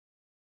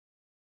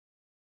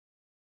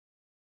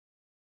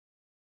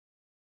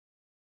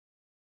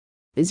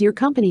Is your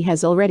company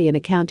has already an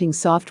accounting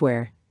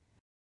software,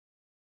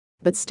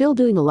 but still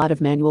doing a lot of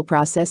manual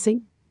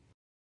processing?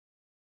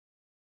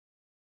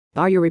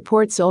 Are your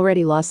reports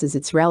already loses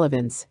its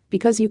relevance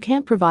because you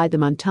can't provide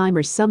them on time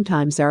or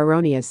sometimes are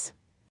erroneous?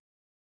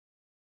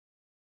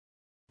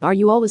 Are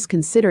you always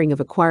considering of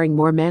acquiring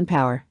more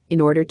manpower in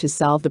order to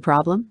solve the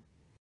problem?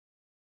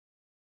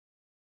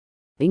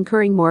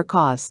 Incurring more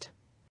cost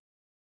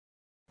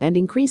and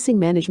increasing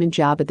management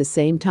job at the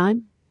same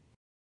time?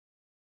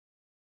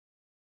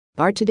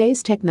 Our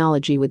today's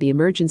technology with the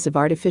emergence of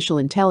artificial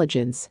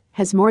intelligence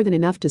has more than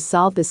enough to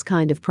solve this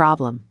kind of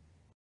problem.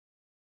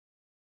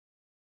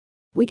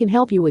 We can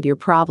help you with your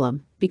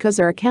problem because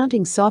our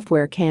accounting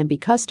software can be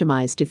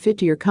customized to fit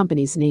to your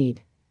company's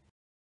need.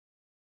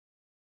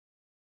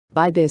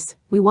 By this,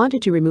 we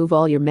wanted to remove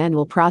all your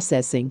manual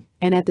processing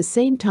and at the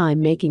same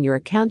time making your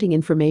accounting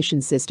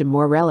information system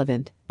more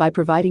relevant by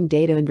providing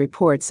data and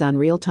reports on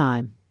real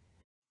time.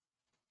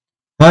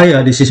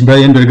 Hi, this is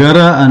Brian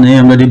Vergara and I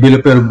am the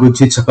developer of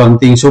GoodSeeds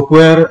accounting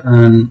software,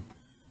 and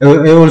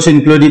I also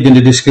included in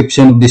the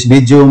description of this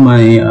video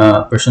my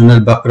personal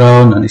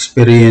background and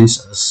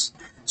experience as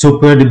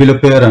software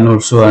developer and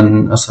also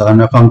as an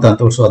accountant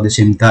also at the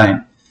same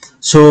time.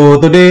 So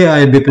today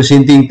I'll be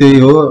presenting to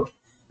you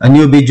a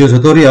new video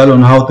tutorial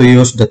on how to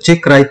use the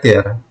check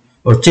writer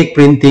or check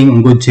printing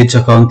on GoodSeeds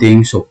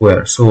accounting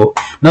software. So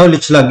now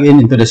let's log in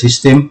into the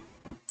system.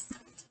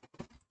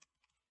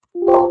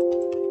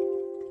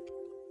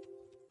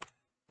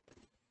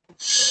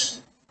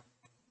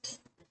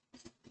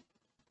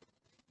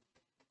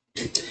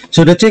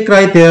 So the check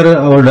writer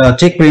or the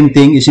check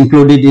printing is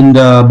included in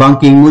the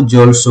banking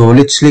module. So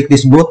let's click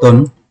this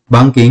button,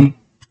 banking,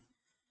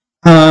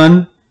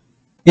 and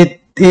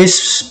it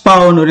is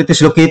found or it is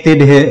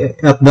located here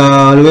at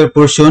the lower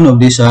portion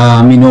of this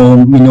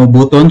menu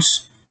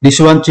buttons. This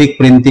one, check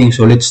printing.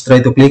 So let's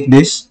try to click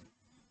this.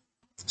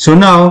 So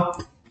now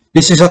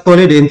this is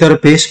actually the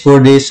interface for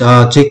this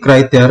check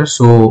writer.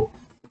 So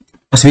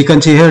as we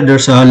can see here,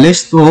 there's a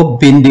list of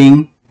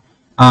pending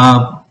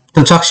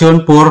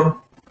transaction for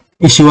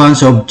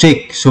issuance of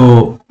check.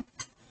 So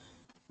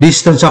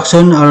these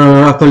transactions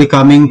are actually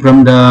coming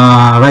from the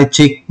write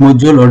check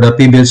module or the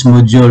payables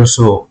module.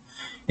 So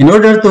in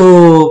order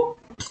to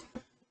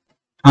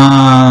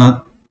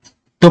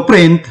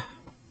print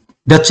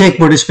the check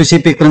for the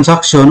specific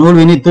transaction, all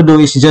we need to do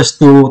is just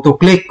to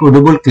click or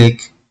double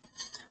click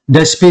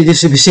the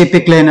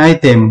specific line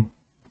item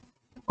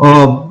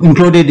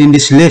included in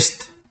this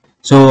list.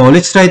 So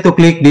let's try to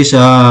click this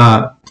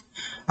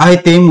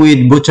item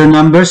with butcher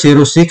number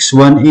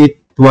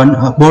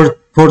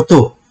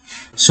 06181442.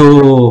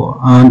 So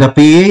the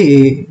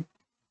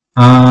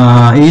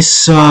PA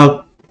is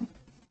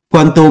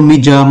Quantum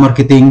Media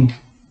Marketing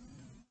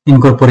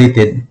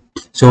Incorporated.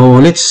 So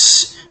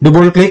let's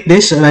double click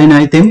this line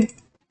item,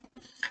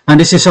 and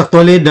this is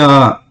actually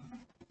the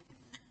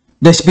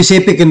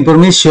specific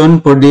information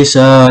for this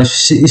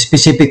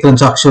specific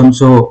transaction.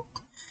 So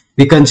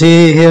we can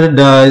see here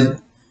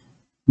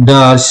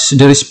the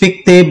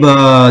respective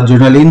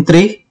journal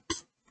entry,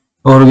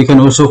 or we can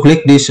also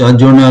click this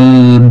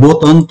journal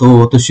button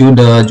to show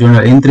the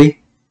journal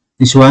entry,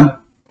 this one.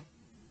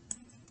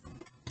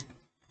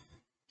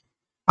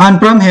 And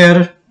from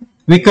here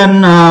we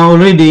can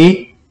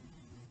already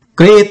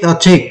create a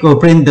check or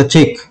print the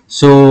check.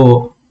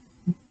 So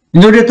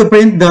in order to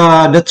print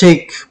the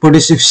check for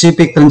this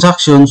specific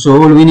transaction,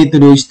 so all we need to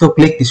do is to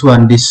click this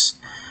one, this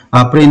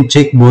print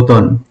check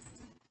button.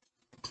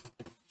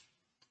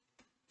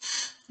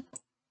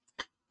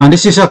 And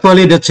this is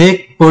actually the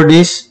check for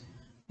this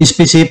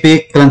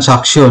specific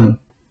transaction.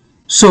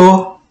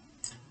 So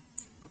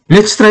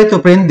let's try to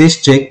print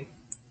this check.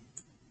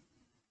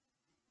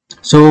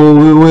 So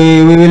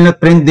we will not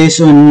print this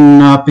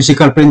on a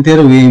physical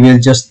printer. We will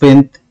just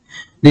print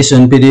this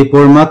on PDF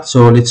format.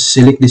 So let's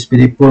select this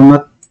PDF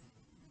format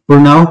for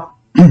now.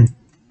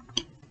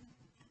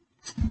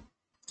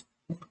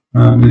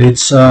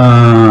 Let's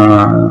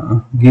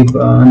give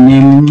a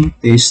name,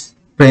 test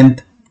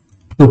print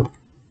 2.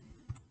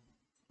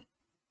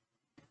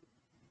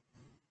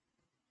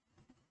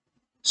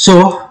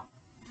 So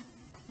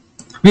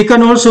we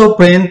can also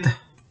print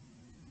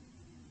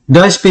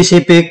the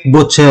specific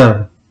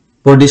butcher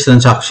for this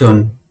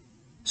transaction.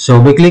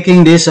 So by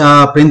clicking this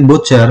print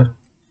butcher,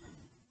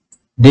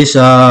 this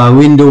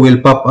window will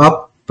pop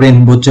up,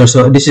 print butcher.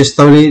 So this is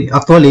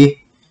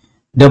actually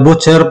the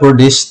butcher for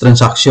this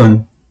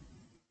transaction.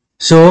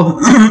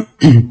 So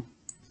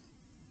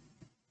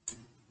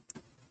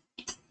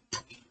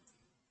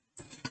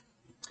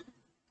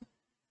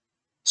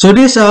so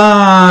this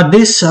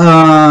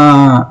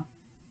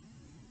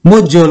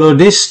module or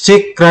this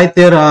check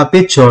writer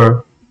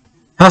feature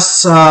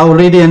has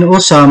already an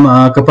awesome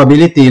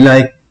capability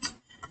like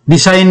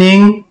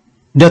designing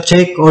the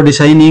check or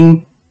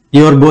designing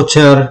your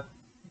butcher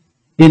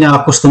in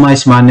a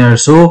customized manner.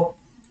 So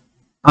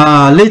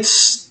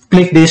let's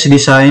click this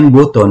design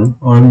button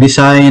or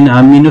design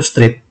a menu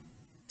strip.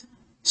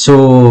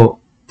 So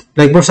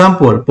like for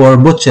example for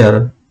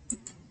butcher,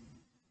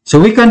 so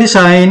we can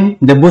design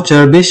the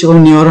butcher based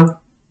on your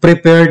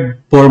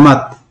prepared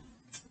format.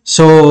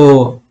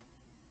 So,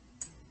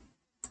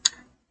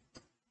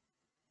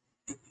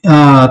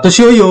 to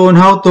show you on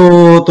how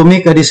to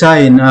make a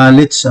design,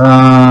 let's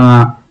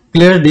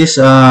clear this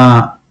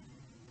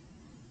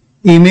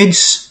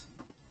image,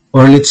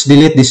 or let's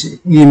delete this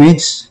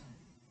image.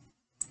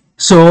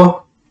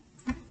 So,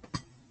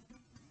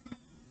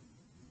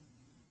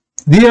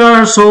 there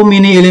are so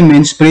many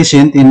elements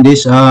present in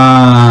this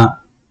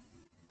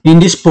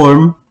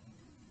form,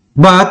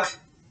 but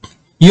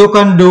you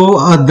can do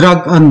a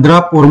drag and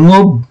drop or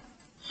move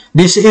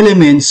these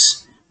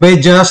elements by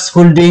just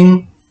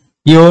holding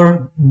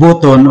your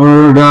button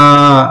or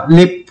the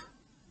left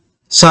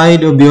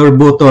side of your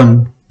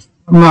button,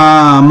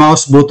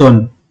 mouse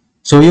button.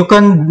 So you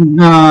can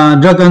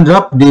drag and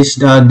drop this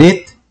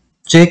date,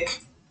 check,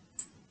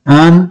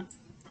 and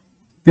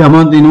the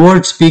amount in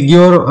words,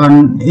 figure,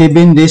 and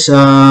even this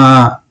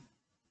journal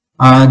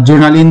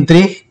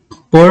entry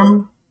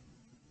form.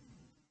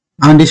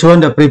 And this one,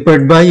 the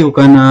prepared by, you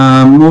can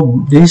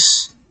move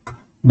this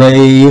by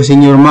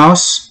using your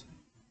mouse.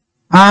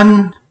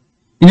 And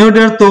in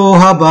order to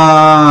have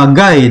a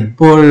guide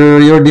for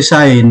your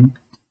design,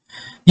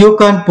 you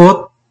can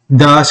put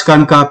the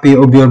scan copy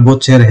of your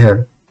voucher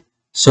here.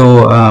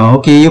 So,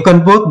 okay, you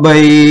can put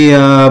by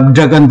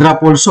drag and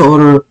drop also,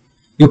 or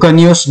you can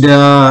use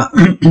the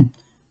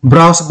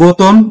browse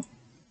button.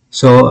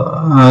 So,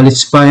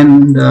 let's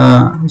find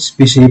the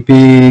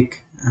specific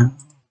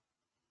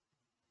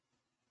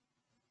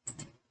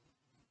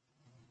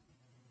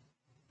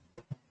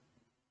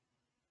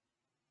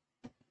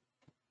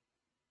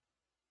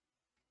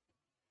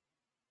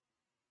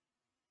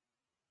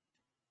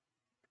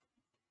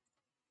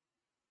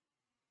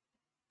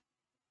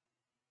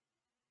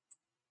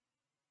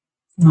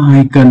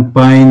I can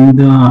find,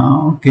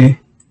 okay.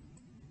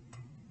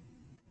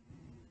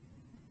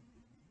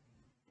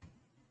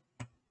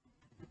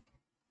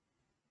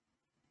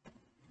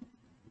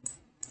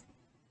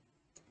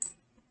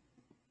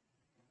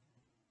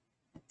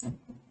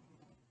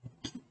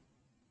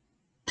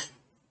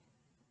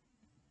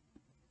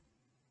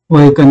 Oh,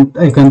 I can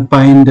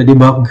find the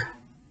debug.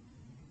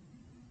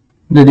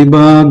 The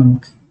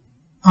debug,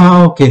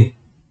 okay.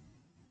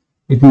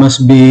 It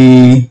must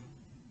be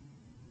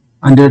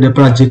under the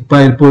project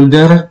file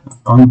folder,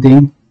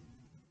 accounting,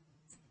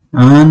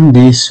 and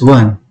this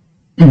one.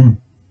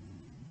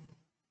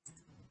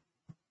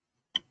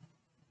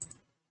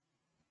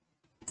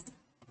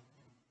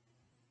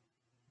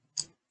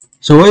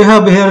 So I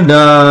have here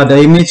the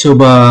image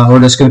of or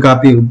the scan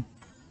copy of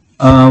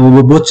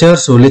a voucher.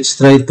 So let's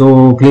try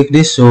to click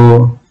this.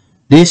 So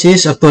this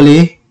is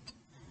actually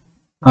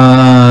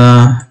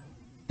the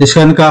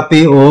scan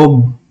copy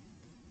of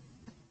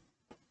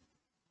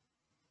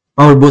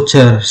our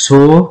voucher.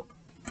 So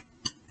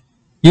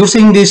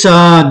using this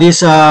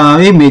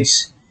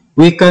image,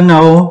 we can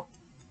now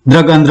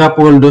drag and drop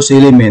all those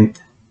elements,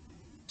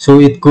 so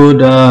it could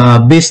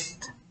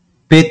best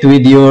fit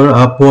with your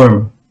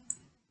form,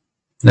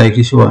 like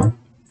this one.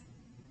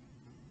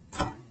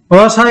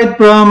 Or aside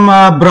from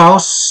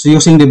browse,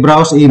 using the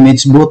browse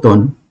image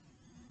button,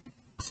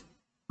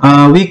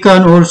 we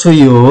can also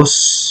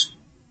use,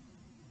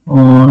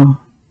 or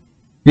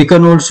we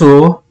can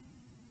also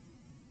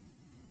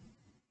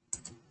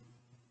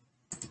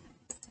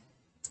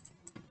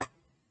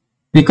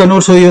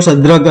use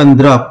a drag and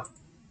drop.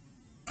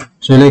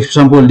 So like for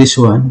example this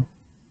one.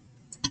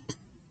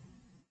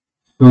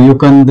 So you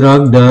can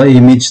drag the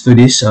image to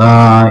this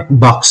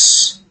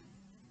box.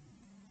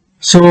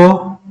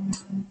 So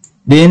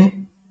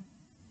then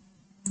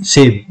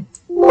save.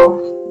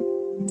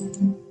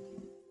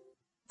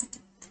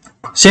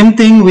 Same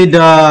thing with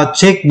the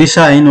check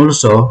design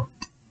also.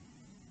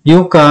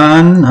 You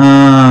can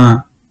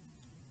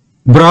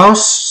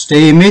browse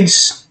the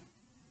image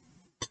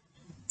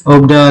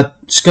of the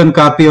scan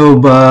copy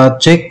of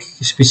check,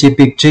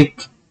 specific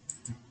check.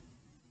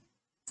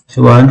 This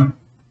one.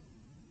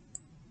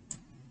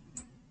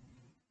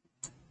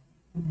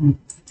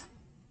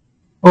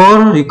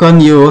 Or you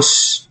can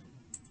use,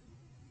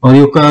 or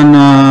you can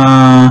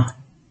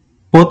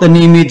put an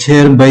image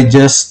here by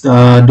just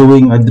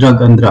doing a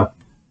drag and drop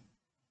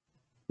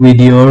with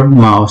your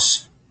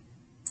mouse.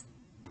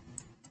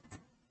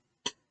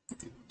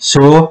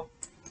 So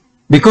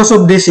because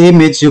of this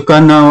image, you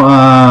can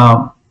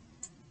now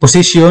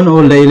position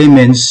all the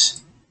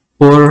elements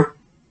for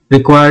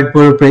required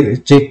for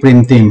check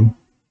printing.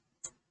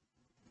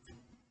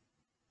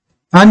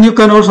 And you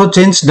can also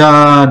change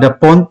the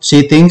font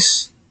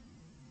settings,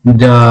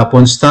 the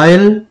font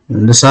style,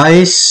 the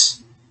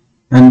size,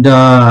 and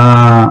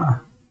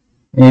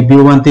if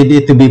you wanted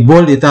it to be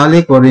bold,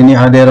 italic, or any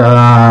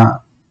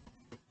other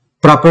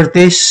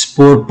properties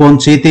for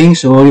font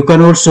settings, or you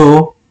can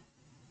also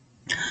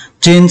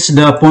change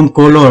the font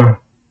color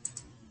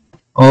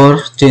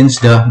or change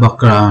the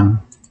background.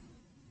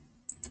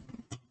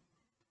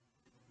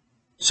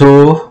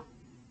 So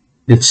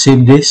let's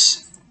save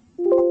this.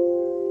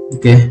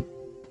 Okay.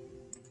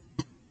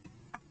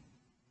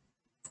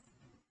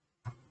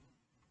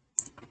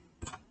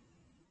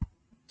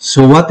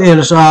 So what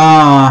else?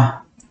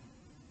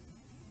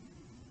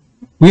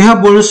 we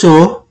have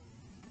also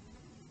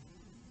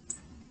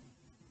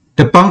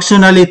the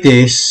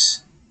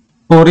functionalities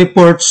or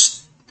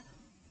reports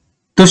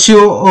to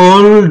show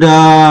all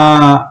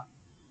the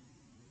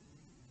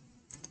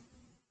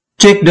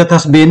check that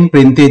has been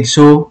printed.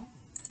 So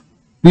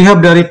we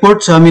have the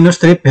reports menu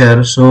strip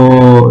here.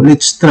 So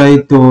let's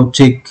try to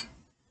check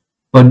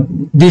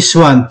on this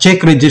one,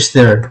 check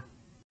register.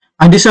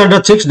 And these are the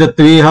checks that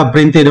we have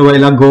printed a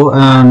while ago.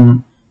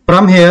 And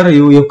from here,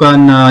 you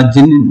can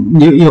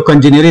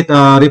generate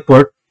a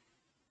report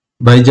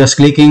by just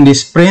clicking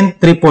this print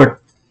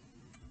report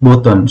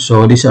button.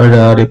 So these are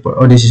the report,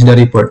 or this is the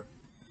report.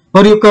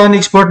 Or you can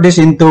export this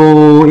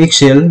into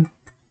Excel.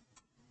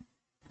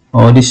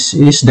 Oh, this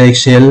is the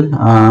Excel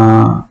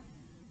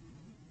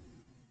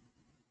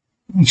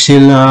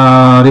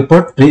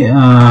report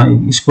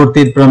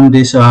exported from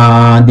this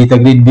data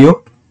grid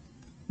view.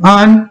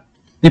 And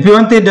if you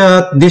wanted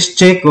this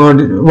check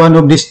or one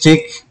of this check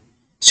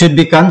should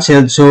be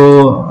cancelled,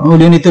 so all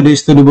you need to do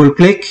is to double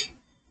click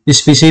the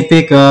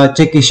specific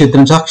check issue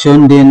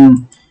transaction,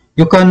 then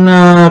you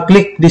can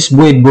click this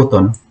void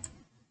button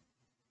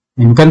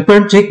and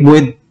confirm check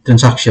void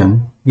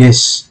transaction.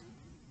 Yes.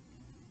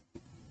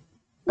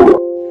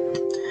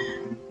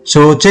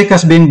 So check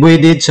has been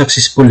voided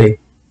successfully.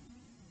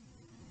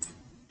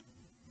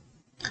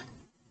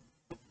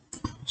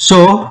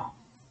 So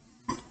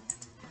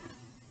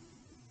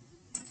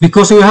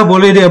because we have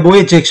already a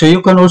void check, so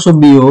you can also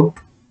view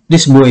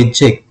this void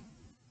check.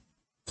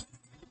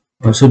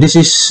 So this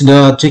is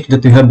the check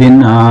that we have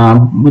been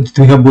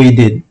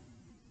voided.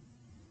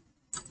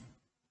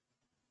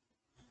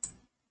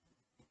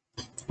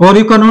 Or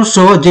you can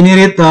also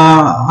generate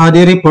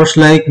other reports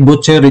like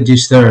butcher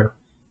register.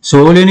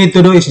 So all you need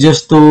to do is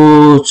just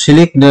to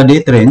select the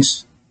date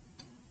range.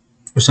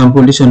 For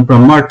example, this one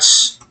from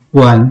March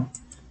 1.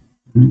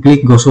 And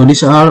click go. So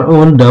these are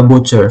all the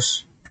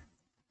butchers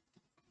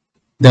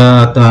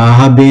that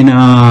have been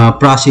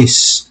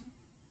processed.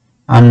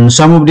 And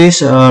some of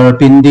these are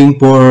pending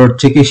for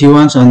check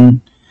issuance,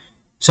 and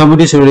some of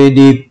these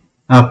already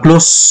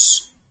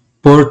close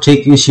for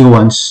check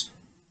issuance.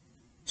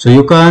 So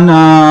you can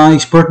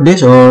export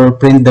this or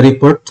print the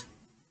report.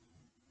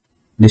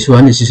 This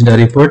is the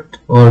report,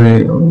 or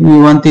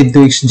you wanted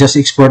to just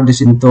export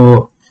this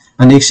into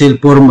an Excel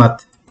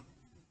format.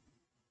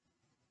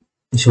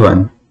 This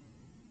one.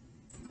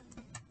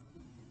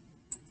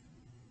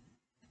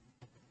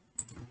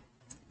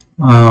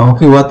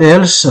 Okay, what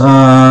else?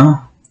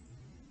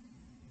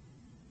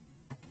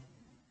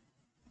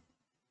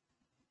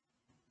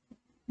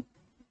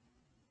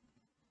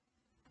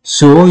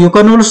 So you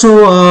can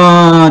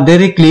also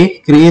directly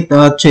create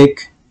a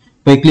check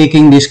by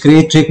clicking this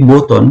create check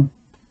button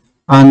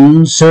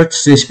and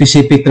search the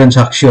specific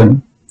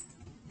transaction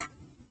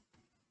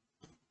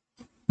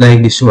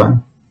like this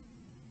one.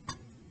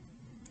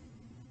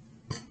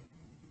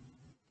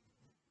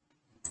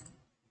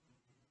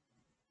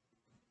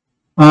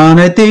 And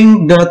I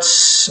think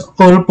that's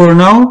all for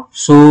now.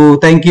 So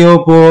thank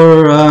you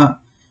for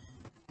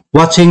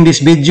watching this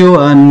video,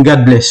 and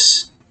God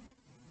bless.